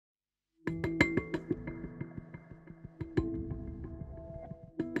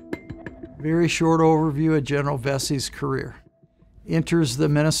Very short overview of General Vessey's career. Enters the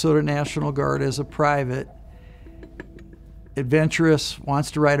Minnesota National Guard as a private, adventurous, wants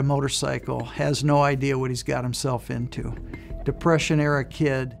to ride a motorcycle, has no idea what he's got himself into. Depression-era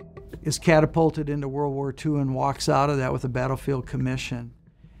kid, is catapulted into World War II and walks out of that with a battlefield commission.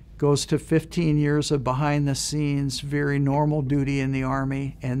 Goes to 15 years of behind-the-scenes, very normal duty in the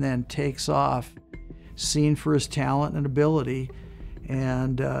Army, and then takes off, seen for his talent and ability,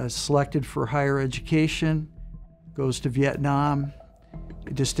 and selected for higher education, goes to Vietnam,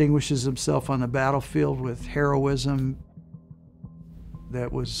 distinguishes himself on the battlefield with heroism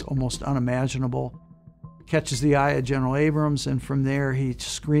that was almost unimaginable, catches the eye of General Abrams, and from there he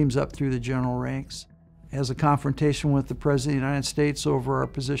screams up through the general ranks, has a confrontation with the President of the United States over our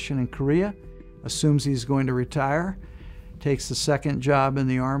position in Korea, assumes he's going to retire, takes the second job in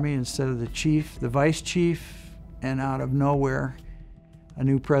the Army instead of the chief, the vice chief, and out of nowhere, a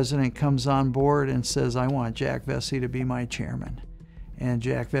new president comes on board and says, I want Jack Vessey to be my chairman. And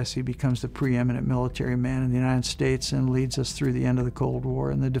Jack Vessey becomes the preeminent military man in the United States and leads us through the end of the Cold War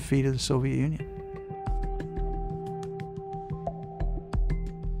and the defeat of the Soviet Union.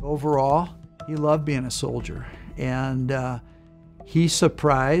 Overall, he loved being a soldier, and he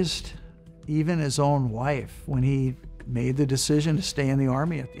surprised even his own wife when he made the decision to stay in the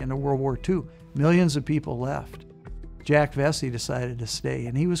Army at the end of World War II. Millions of people left. Jack Vessey decided to stay,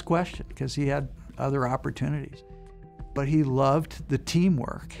 and he was questioned because he had other opportunities. But he loved the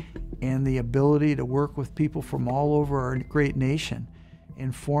teamwork and the ability to work with people from all over our great nation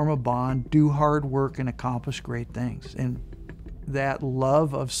and form a bond, do hard work, and accomplish great things. And that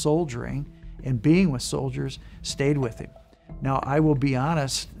love of soldiering and being with soldiers stayed with him. Now, I will be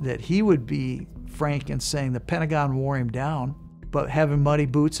honest that he would be frank in saying the Pentagon wore him down, but having muddy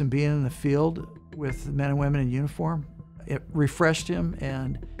boots and being in the field with men and women in uniform, it refreshed him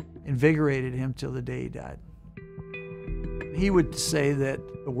and invigorated him till the day he died. He would say that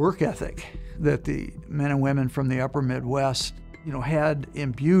the work ethic that the men and women from the upper Midwest, had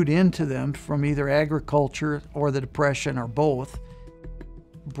imbued into them from either agriculture or the Depression or both,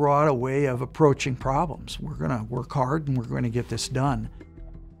 brought a way of approaching problems. We're going to work hard and we're going to get this done.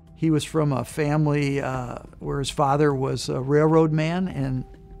 He was from a family where his father was a railroad man, and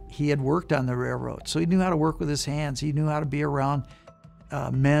he had worked on the railroad. So he knew how to work with his hands. He knew how to be around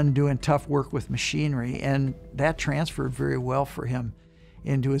men doing tough work with machinery, and that transferred very well for him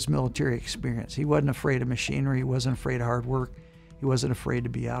into his military experience. He wasn't afraid of machinery. He wasn't afraid of hard work. He wasn't afraid to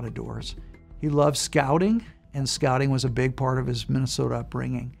be out of doors. He loved scouting, and scouting was a big part of his Minnesota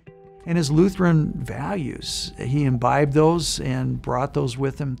upbringing. And his Lutheran values, he imbibed those and brought those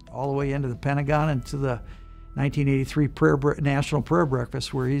with him all the way into the Pentagon and to the 1983 National Prayer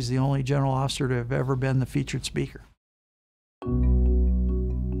Breakfast, where he's the only general officer to have ever been the featured speaker.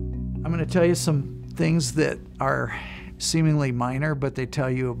 I'm going to tell you some things that are seemingly minor, but they tell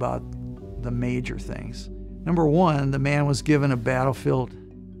you about the major things. Number one, the man was given a battlefield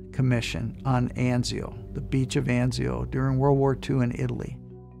commission on Anzio, the beach of Anzio, during World War II in Italy.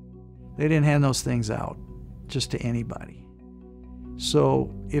 They didn't hand those things out just to anybody.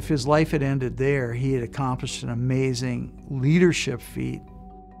 So if his life had ended there, he had accomplished an amazing leadership feat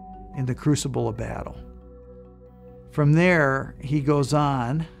in the crucible of battle. From there, he goes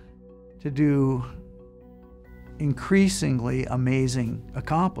on to do increasingly amazing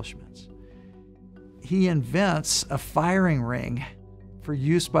accomplishments. He invents a firing ring for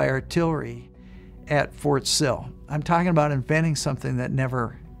use by artillery at Fort Sill. I'm talking about inventing something that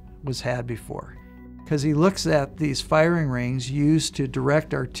never was had before, because he looks at these firing rings used to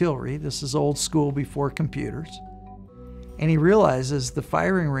direct artillery. This is old school before computers. And he realizes the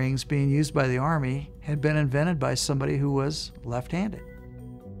firing rings being used by the Army had been invented by somebody who was left-handed.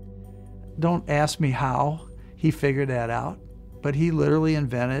 Don't ask me how he figured that out, but he literally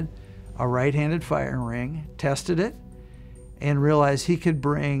invented a right-handed firing ring, tested it, and realized he could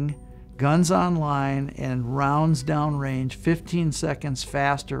bring guns online and rounds downrange 15 seconds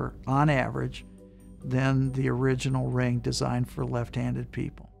faster on average than the original ring designed for left-handed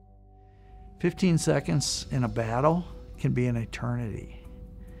people. 15 seconds in a battle can be an eternity.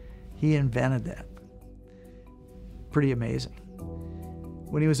 He invented that. Pretty amazing.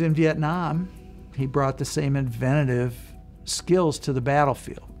 When he was in Vietnam, he brought the same inventive skills to the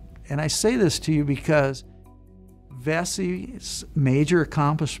battlefield. And I say this to you because Vessey's major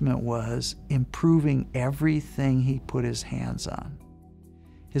accomplishment was improving everything he put his hands on.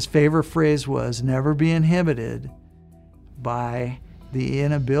 His favorite phrase was, never be inhibited by the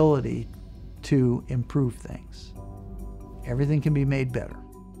inability to improve things. Everything can be made better.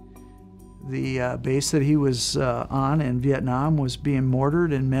 The base that he was on in Vietnam was being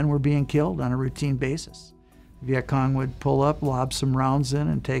mortared and men were being killed on a routine basis. Viet Cong would pull up, lob some rounds in,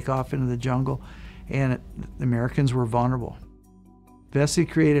 and take off into the jungle, and the Americans were vulnerable. Vessey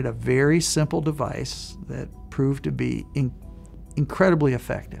created a very simple device that proved to be incredibly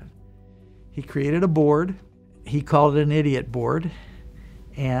effective. He created a board. He called it an idiot board.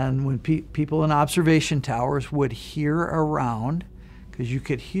 And when people in observation towers would hear around, because you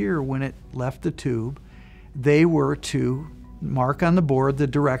could hear when it left the tube, they were to mark on the board the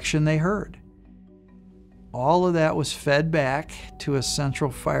direction they heard. All of that was fed back to a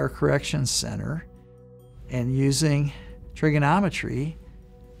central fire correction center, and using trigonometry,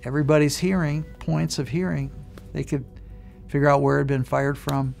 everybody's hearing, points of hearing, they could figure out where it had been fired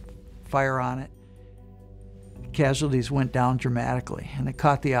from, fire on it. Casualties went down dramatically, and it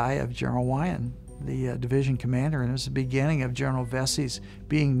caught the eye of General Wyan, the division commander, and it was the beginning of General Vessey's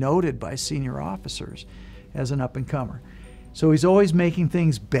being noted by senior officers as an up-and-comer. So he's always making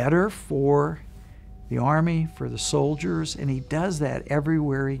things better for the Army, for the soldiers, and he does that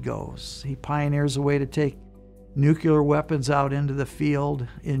everywhere he goes. He pioneers a way to take nuclear weapons out into the field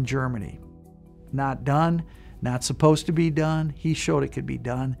in Germany. Not done, not supposed to be done. He showed it could be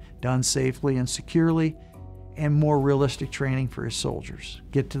done safely and securely, and more realistic training for his soldiers.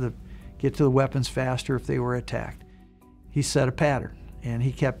 Get to the weapons faster if they were attacked. He set a pattern, and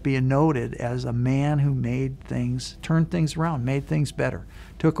he kept being noted as a man who made things, turned things around, made things better,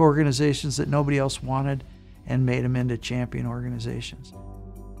 took organizations that nobody else wanted and made them into champion organizations.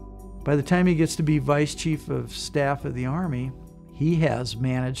 By the time he gets to be Vice Chief of Staff of the Army, he has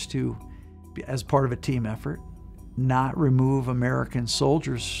managed to, as part of a team effort, not remove American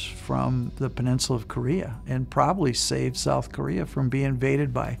soldiers from the peninsula of Korea, and probably saved South Korea from being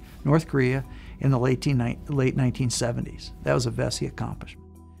invaded by North Korea in the late 1970s. That was a Vessey accomplishment,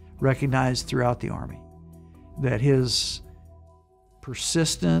 recognized throughout the Army, that his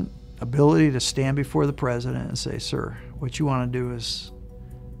persistent ability to stand before the president and say, "Sir, what you want to do is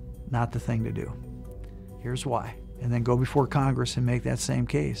not the thing to do. Here's why," and then go before Congress and make that same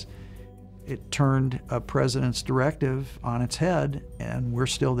case. It turned a president's directive on its head, and we're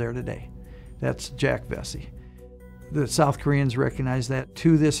still there today. That's Jack Vessey. The South Koreans recognize that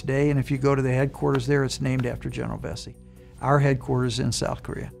to this day, and if you go to the headquarters there, it's named after General Vessey. Our headquarters in South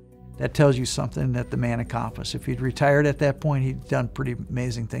Korea. That tells you something that the man accomplished. If he'd retired at that point, he'd done pretty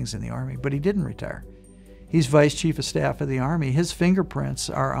amazing things in the Army, but he didn't retire. He's Vice Chief of Staff of the Army. His fingerprints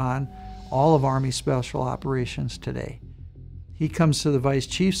are on all of Army Special Operations today. He comes to the Vice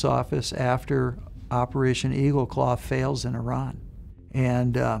Chief's office after Operation Eagle Claw fails in Iran.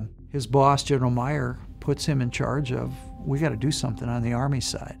 And his boss, General Meyer, puts him in charge of, we got to do something on the Army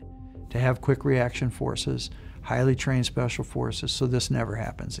side to have quick reaction forces, highly trained special forces, so this never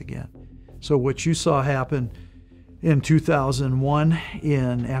happens again. So what you saw happen in 2001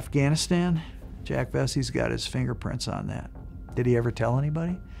 in Afghanistan, Jack Vessey's got his fingerprints on that. Did he ever tell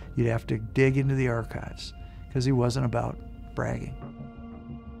anybody? You'd have to dig into the archives, because he wasn't about bragging.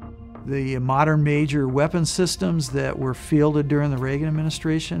 The modern major weapon systems that were fielded during the Reagan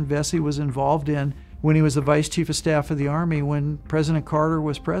administration, Vessey was involved in when he was the Vice Chief of Staff of the Army when President Carter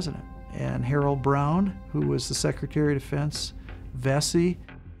was president. And Harold Brown, who was the Secretary of Defense, Vessey,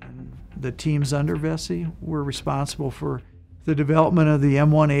 and the teams under Vessey were responsible for the development of the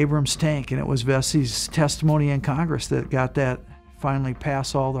M1 Abrams tank, and it was Vessey's testimony in Congress that got that finally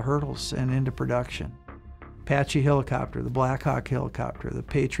past all the hurdles and into production. Apache helicopter, the Black Hawk helicopter, the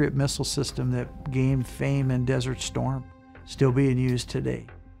Patriot missile system that gained fame in Desert Storm, still being used today.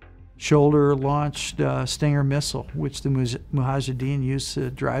 Shoulder-launched Stinger missile, which the Mujahideen used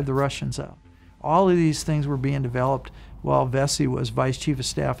to drive the Russians out. All of these things were being developed while Vessey was Vice Chief of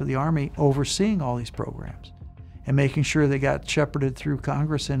Staff of the Army, overseeing all these programs and making sure they got shepherded through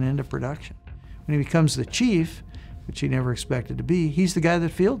Congress and into production. When he becomes the chief, which he never expected to be, he's the guy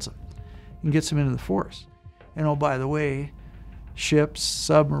that fields them and gets them into the force. And oh, by the way, ships,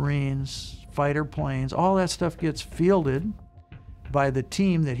 submarines, fighter planes, all that stuff gets fielded by the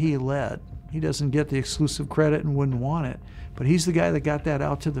team that he led. He doesn't get the exclusive credit and wouldn't want it, but he's the guy that got that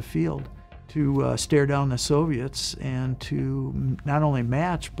out to the field to stare down the Soviets and to not only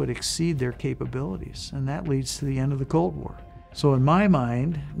match but exceed their capabilities. And that leads to the end of the Cold War. So in my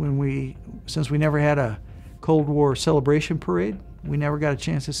mind, since we never had a Cold War celebration parade, we never got a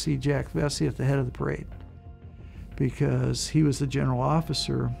chance to see Jack Vessey at the head of the parade, because he was the general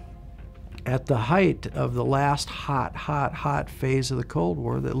officer at the height of the last hot phase of the Cold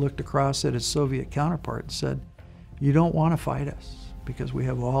War that looked across at his Soviet counterpart and said, "You don't want to fight us because we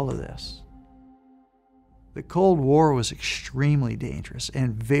have all of this." The Cold War was extremely dangerous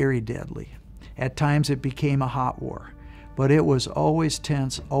and very deadly. At times it became a hot war, but it was always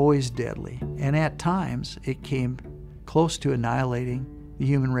tense, always deadly, and at times it came close to annihilating the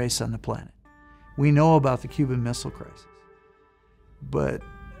human race on the planet. We know about the Cuban Missile Crisis, but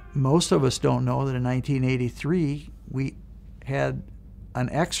most of us don't know that in 1983 we had an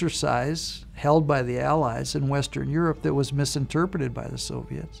exercise held by the Allies in Western Europe that was misinterpreted by the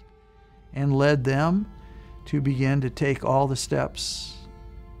Soviets and led them to begin to take all the steps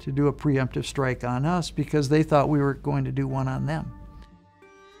to do a preemptive strike on us because they thought we were going to do one on them.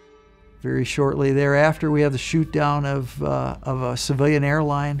 Very shortly thereafter, we have the shoot down of a civilian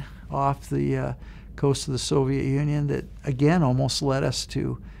airline off the coast of the Soviet Union that, again, almost led us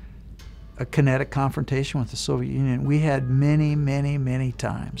to a kinetic confrontation with the Soviet Union. We had many, many, many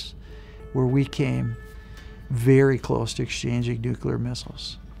times where we came very close to exchanging nuclear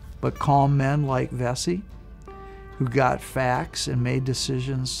missiles. But calm men like Vessey, who got facts and made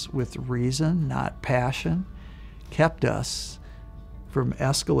decisions with reason, not passion, kept us from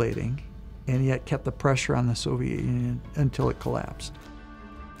escalating and yet kept the pressure on the Soviet Union until it collapsed.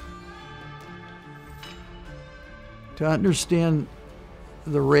 To understand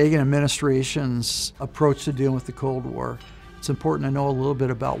the Reagan administration's approach to dealing with the Cold War, it's important to know a little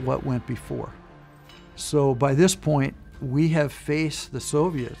bit about what went before. So by this point, we have faced the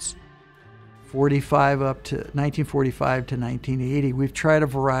Soviets 1945 to 1980. We've tried a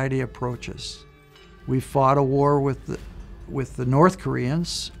variety of approaches. We've fought a war with the North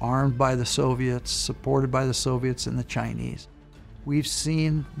Koreans, armed by the Soviets, supported by the Soviets and the Chinese. We've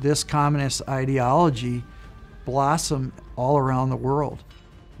seen this communist ideology blossom all around the world.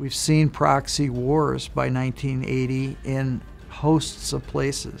 We've seen proxy wars by 1980 in hosts of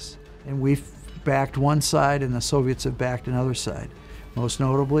places, and we've backed one side and the Soviets have backed another side, most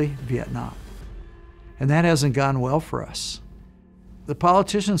notably Vietnam. And that hasn't gone well for us. The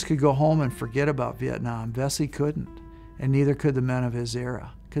politicians could go home and forget about Vietnam. Vessey couldn't, and neither could the men of his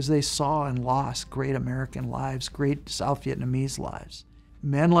era, because they saw and lost great American lives, great South Vietnamese lives.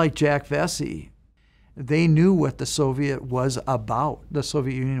 Men like Jack Vessey, they knew what the Soviet was about, the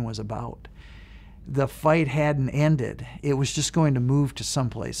Soviet Union was about. The fight hadn't ended. It was just going to move to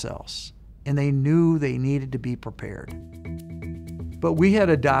someplace else. And they knew they needed to be prepared. But we had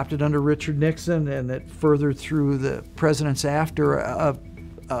adopted under Richard Nixon, and that further through the presidents after,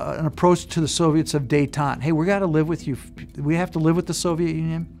 an approach to the Soviets of détente. Hey, we got to live with you. We have to live with the Soviet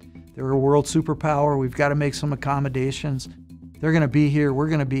Union. They're a world superpower. We've got to make some accommodations. They're going to be here. We're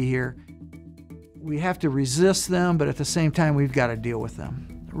going to be here. We have to resist them, but at the same time, we've got to deal with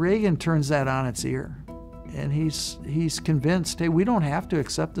them. Reagan turns that on its ear, and he's convinced, hey, we don't have to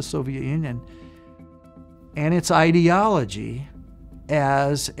accept the Soviet Union and its ideology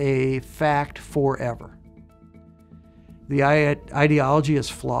as a fact forever. The ideology is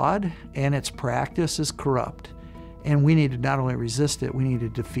flawed and its practice is corrupt, and we need to not only resist it, we need to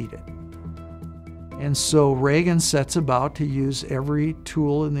defeat it. And so Reagan sets about to use every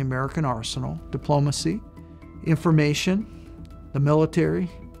tool in the American arsenal: diplomacy, information, the military,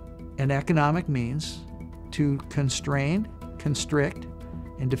 and economic means to constrain, constrict,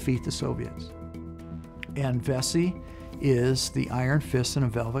 and defeat the Soviets. And Vessey is the iron fist in a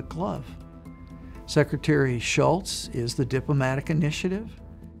velvet glove. Secretary Shultz is the diplomatic initiative.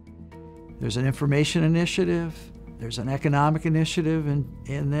 There's an information initiative. There's an economic initiative,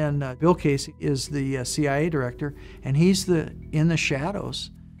 and then Bill Casey is the CIA director, and he's in the shadows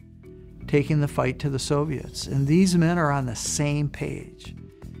taking the fight to the Soviets. And these men are on the same page.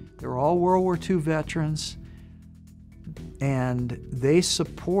 They're all World War II veterans, and they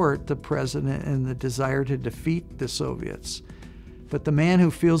support the president in the desire to defeat the Soviets. But the man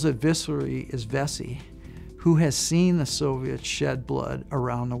who feels it viscerally is Vessey, who has seen the Soviets shed blood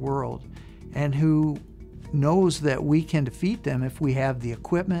around the world, and who knows that we can defeat them if we have the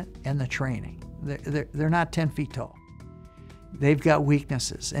equipment and the training. They're not 10 feet tall. They've got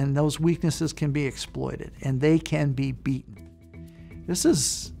weaknesses, and those weaknesses can be exploited, and they can be beaten. This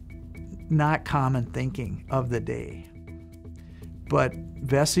is not common thinking of the day. But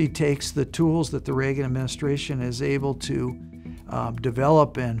Vessey takes the tools that the Reagan administration is able to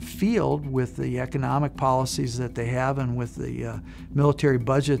develop and field with the economic policies that they have and with the military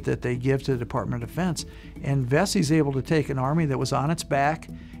budget that they give to the Department of Defense. And Vessey's able to take an army that was on its back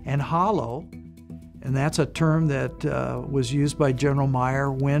and hollow, and that's a term that was used by General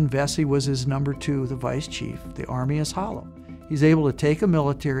Meyer when Vessey was his number 2, the vice chief. The army is hollow. He's able to take a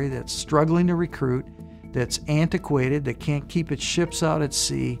military that's struggling to recruit, that's antiquated, that can't keep its ships out at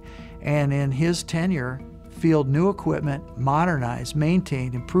sea, and in his tenure, field new equipment, modernize,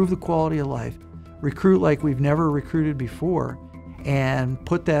 maintain, improve the quality of life, recruit like we've never recruited before, and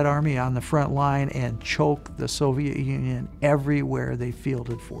put that army on the front line and choke the Soviet Union everywhere they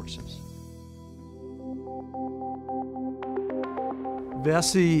fielded forces.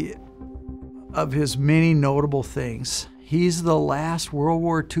 Vessey, of his many notable things, he's the last World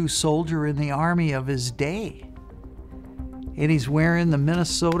War II soldier in the Army of his day. And he's wearing the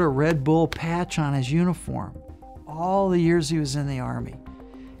Minnesota Red Bull patch on his uniform all the years he was in the Army.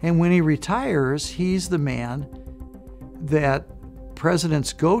 And when he retires, he's the man that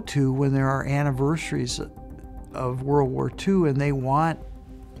presidents go to when there are anniversaries of World War II and they want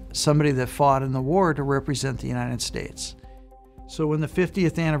somebody that fought in the war to represent the United States. So when the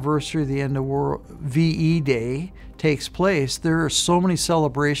 50th anniversary of the end of World VE Day takes place, there are so many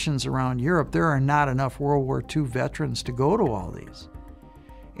celebrations around Europe. There are not enough World War II veterans to go to all these.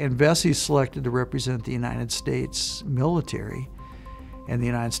 And Vessey's selected to represent the United States military and the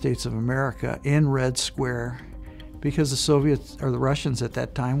United States of America in Red Square, because the Soviets, or the Russians at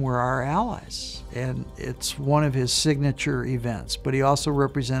that time, were our allies. And it's one of his signature events. But he also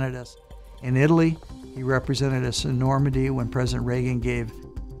represented us in Italy. He represented us in Normandy when President Reagan gave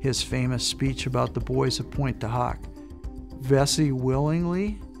his famous speech about the boys of Pointe du Hoc. Vessey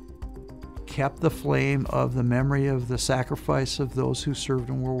willingly kept the flame of the memory of the sacrifice of those who served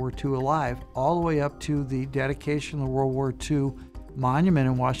in World War II alive, all the way up to the dedication of the World War II monument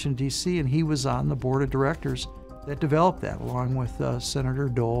in Washington, D.C., and he was on the board of directors that developed that, along with Senator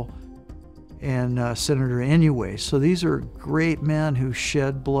Dole and Senator Inouye. So these are great men who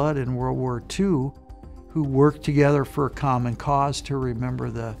shed blood in World War II, who worked together for a common cause to remember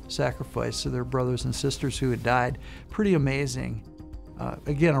the sacrifice of their brothers and sisters who had died. Pretty amazing.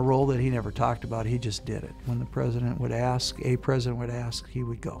 Again, a role that he never talked about. He just did it. When the president would ask, a president would ask, he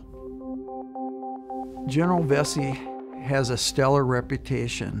would go. General Vessey has a stellar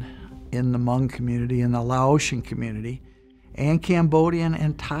reputation in the Hmong community, in the Laotian community, and Cambodian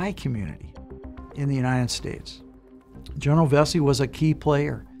and Thai community in the United States. General Vessey was a key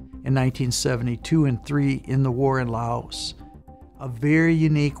player in 1972 and 3 in the war in Laos, a very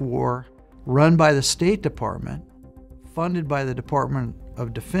unique war run by the State Department, funded by the Department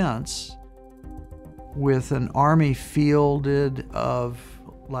of Defense, with an army fielded of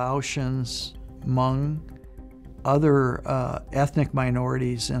Laotians, Hmong, other ethnic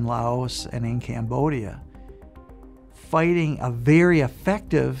minorities in Laos and in Cambodia, fighting a very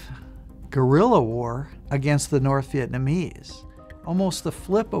effective guerrilla war against the North Vietnamese. Almost the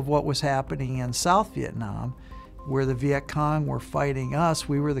flip of what was happening in South Vietnam, where the Viet Cong were fighting us.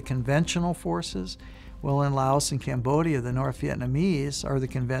 We were the conventional forces. Well, in Laos and Cambodia, the North Vietnamese are the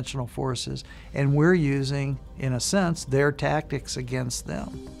conventional forces, and we're using, in a sense, their tactics against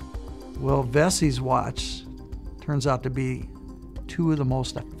them. Well, Vessey's watch turns out to be 2 of the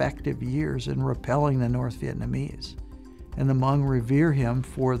most effective years in repelling the North Vietnamese. And the Hmong revere him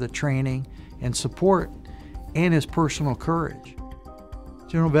for the training and support and his personal courage.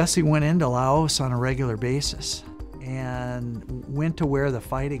 General Vessey went into Laos on a regular basis and went to where the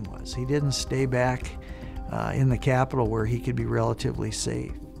fighting was. He didn't stay back in the capital where he could be relatively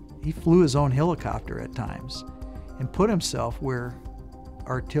safe. He flew his own helicopter at times and put himself where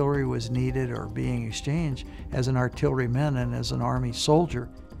artillery was needed or being exchanged. As an artilleryman and as an army soldier,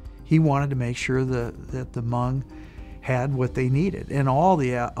 he wanted to make sure that the Hmong had what they needed, and all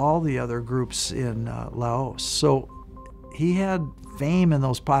the other groups in Laos. So he had fame in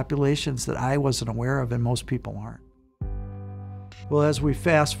those populations that I wasn't aware of, and most people aren't. Well, as we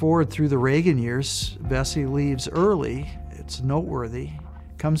fast forward through the Reagan years, Vessey leaves early. It's noteworthy.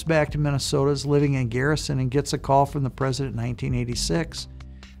 Comes back to Minnesota, is living in Garrison, and gets a call from the president in 1986.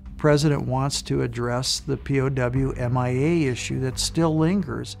 The president wants to address the POW MIA issue that still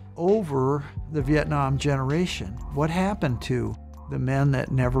lingers over the Vietnam generation. What happened to the men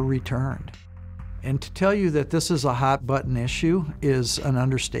that never returned? And to tell you that this is a hot button issue is an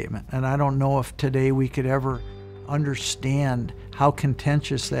understatement. And I don't know if today we could ever understand how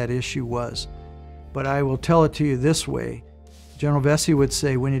contentious that issue was. But I will tell it to you this way. General Vessey would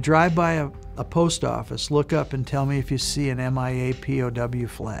say, when you drive by a post office, look up and tell me if you see an MIA POW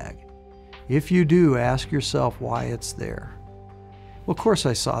flag. If you do, ask yourself why it's there. Well, of course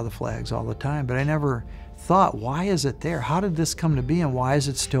I saw the flags all the time, but I never thought, why is it there? How did this come to be, and why is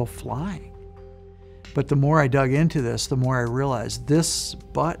it still flying? But the more I dug into this, the more I realized this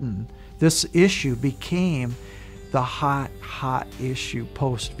issue became the hot issue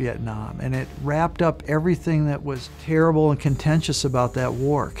post-Vietnam. And it wrapped up everything that was terrible and contentious about that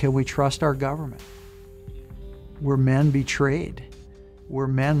war. Can we trust our government? Were men betrayed? Were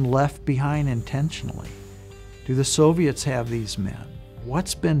men left behind intentionally? Do the Soviets have these men?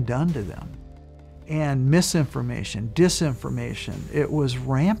 What's been done to them? and misinformation, disinformation. It was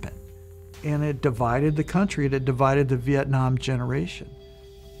rampant, and it divided the country. It divided the Vietnam generation.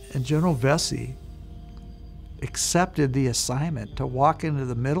 And General Vessey accepted the assignment to walk into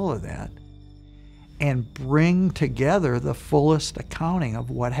the middle of that and bring together the fullest accounting of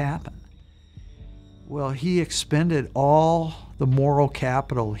what happened. Well, he expended all the moral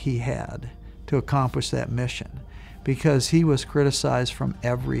capital he had to accomplish that mission because he was criticized from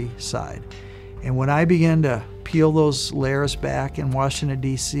every side. And when I began to peel those layers back in Washington,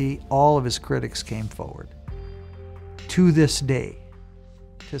 D.C., all of his critics came forward to this day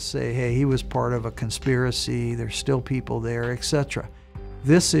to say, hey, he was part of a conspiracy, there's still people there, etc.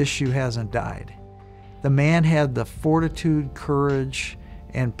 This issue hasn't died. The man had the fortitude, courage,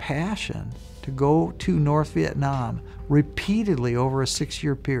 and passion to go to North Vietnam repeatedly over a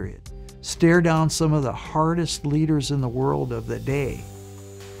 6-year period, stare down some of the hardest leaders in the world of the day,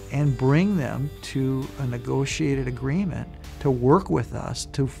 and bring them to a negotiated agreement to work with us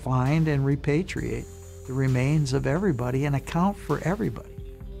to find and repatriate the remains of everybody and account for everybody.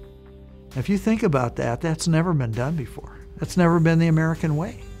 If you think about that, that's never been done before. That's never been the American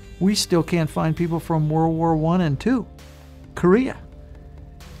way. We still can't find people from World War I and II, Korea.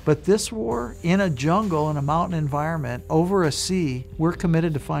 But this war, in a jungle, in a mountain environment, over a sea, we're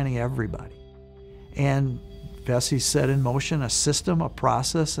committed to finding everybody. And Vessey set in motion a system, a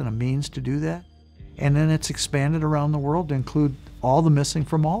process, and a means to do that. And then it's expanded around the world to include all the missing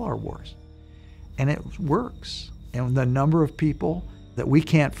from all our wars. And it works. And the number of people that we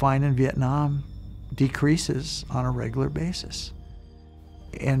can't find in Vietnam decreases on a regular basis.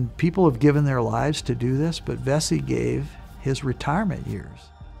 And people have given their lives to do this, but Vessey gave his retirement years.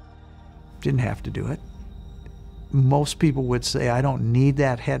 Didn't have to do it. Most people would say, I don't need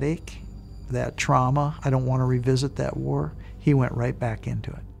that headache, that trauma. I don't want to revisit that war. He went right back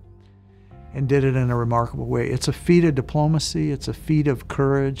into it and did it in a remarkable way. It's a feat of diplomacy. It's a feat of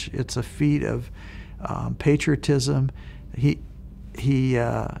courage. It's a feat of patriotism. He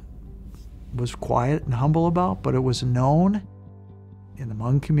was quiet and humble about, but it was known in the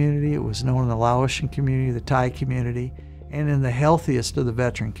Hmong community. It was known in the Laotian community, the Thai community, and in the healthiest of the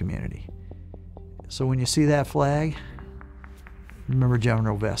veteran community. So when you see that flag, remember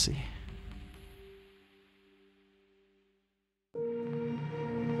General Vessey.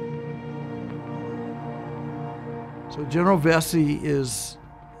 So General Vessey is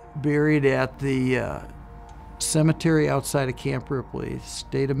buried at the cemetery outside of Camp Ripley,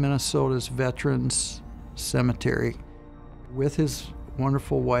 state of Minnesota's Veterans Cemetery, with his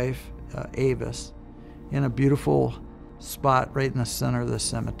wonderful wife, Avis, in a beautiful spot right in the center of the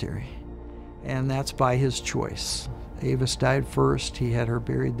cemetery. And that's by his choice. Avis died first. He had her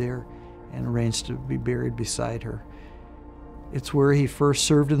buried there and arranged to be buried beside her. It's where he first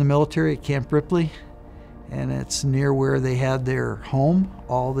served in the military at Camp Ripley, and it's near where they had their home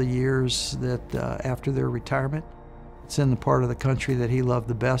all the years that after their retirement. It's in the part of the country that he loved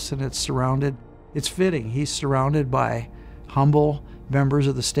the best, and it's fitting. He's surrounded by humble members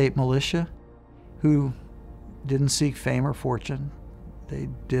of the state militia who didn't seek fame or fortune. They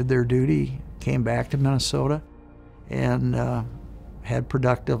did their duty, came back to Minnesota, and had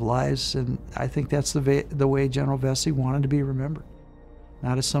productive lives. And I think that's the way General Vessey wanted to be remembered.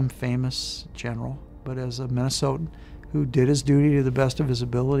 Not as some famous general, but as a Minnesotan who did his duty to the best of his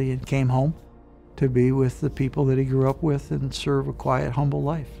ability and came home to be with the people that he grew up with and serve a quiet, humble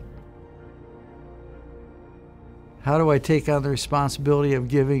life. How do I take on the responsibility of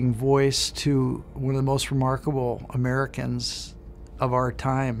giving voice to one of the most remarkable Americans of our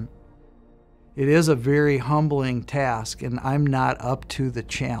time? It is a very humbling task, and I'm not up to the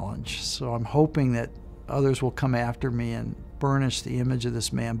challenge. So I'm hoping that others will come after me and burnish the image of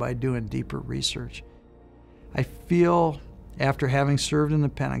this man by doing deeper research. I feel, after having served in the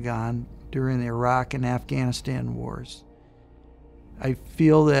Pentagon during the Iraq and Afghanistan wars, I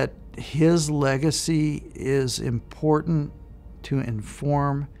feel that his legacy is important to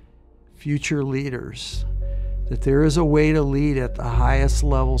inform future leaders, that there is a way to lead at the highest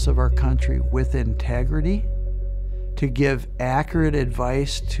levels of our country with integrity, to give accurate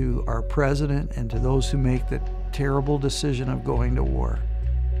advice to our president and to those who make the terrible decision of going to war,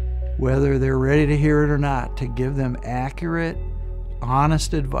 whether they're ready to hear it or not, to give them accurate,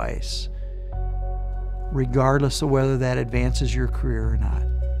 honest advice, regardless of whether that advances your career or not.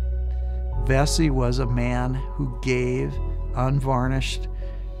 Vessey was a man who gave unvarnished,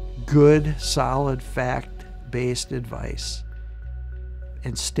 good, solid, fact-based advice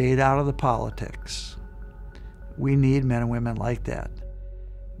and stayed out of the politics. We need men and women like that.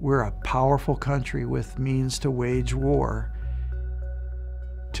 We're a powerful country with means to wage war,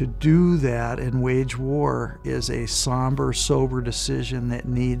 To do that and wage war is a somber, sober decision that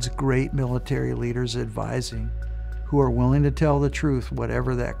needs great military leaders advising, who are willing to tell the truth,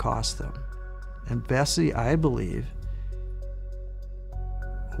 whatever that costs them. And Vessey, I believe,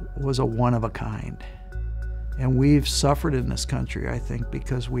 was a one of a kind. And we've suffered in this country, I think,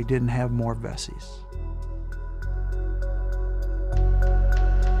 because we didn't have more Vesseys.